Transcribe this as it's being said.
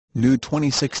New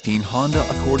 2016 Honda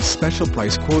Accord special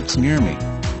price quotes near me.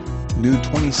 New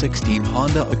 2016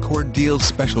 Honda Accord deals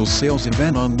special sales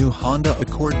event on new Honda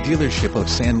Accord dealership of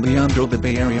San Leandro. The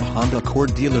Bay Area Honda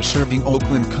Accord dealer serving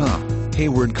Oakland,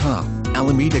 Hayward,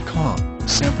 Alameda,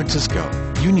 San Francisco,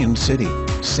 Union City,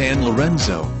 San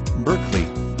Lorenzo, Berkeley,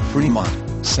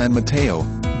 Fremont, San Mateo,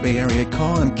 Bay Area,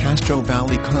 and Castro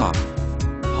Valley,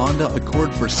 Honda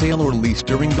Accord for sale or lease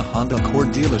during the Honda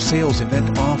Accord dealer sales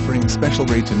event, offering special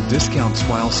rates and discounts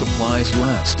while supplies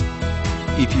last.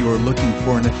 If you are looking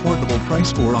for an affordable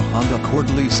price for a Honda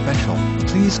Accord lease special,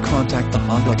 please contact the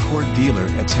Honda Accord dealer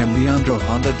at San Leandro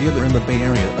Honda dealer in the Bay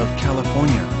Area of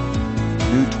California.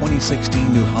 New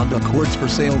 2016 new Honda Accords for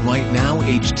sale right now.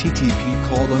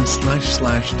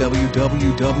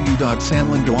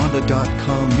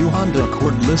 http://www.sanleandrohonda.com. New Honda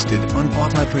Accord listed on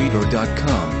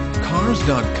autotrader.com,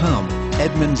 cars.com,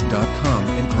 edmunds.com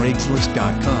and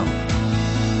craigslist.com.